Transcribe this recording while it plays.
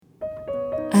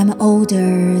I'm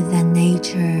older than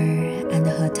nature and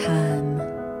her time.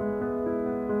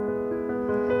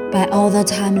 By all the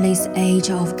timeless age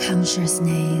of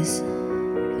consciousness,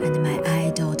 and my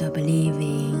idol the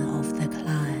believing of the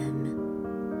climb.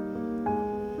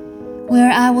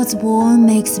 Where I was born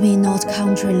makes me not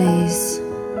countryless,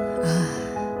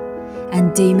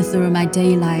 and dim through my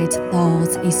daylight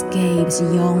thoughts escapes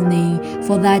yawning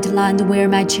for that land where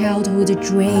my childhood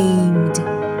dreamed,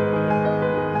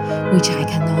 which I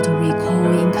cannot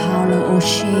recall in color or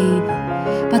shape,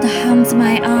 but haunts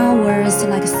my hours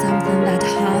like something that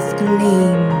hath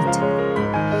gleamed,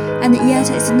 and yet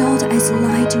is not as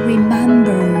light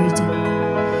remembered,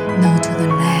 nor to the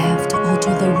left or to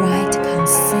the right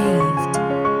conceived.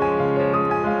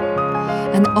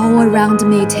 And all around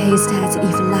me tastes as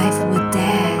if life were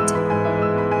dead,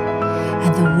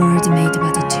 and the world made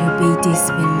but to be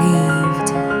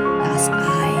disbelieved, as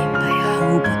I my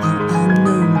hope on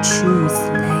unknown truths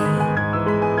lay.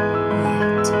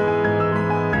 Yet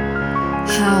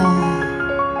how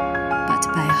but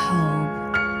by hope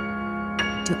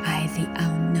do I the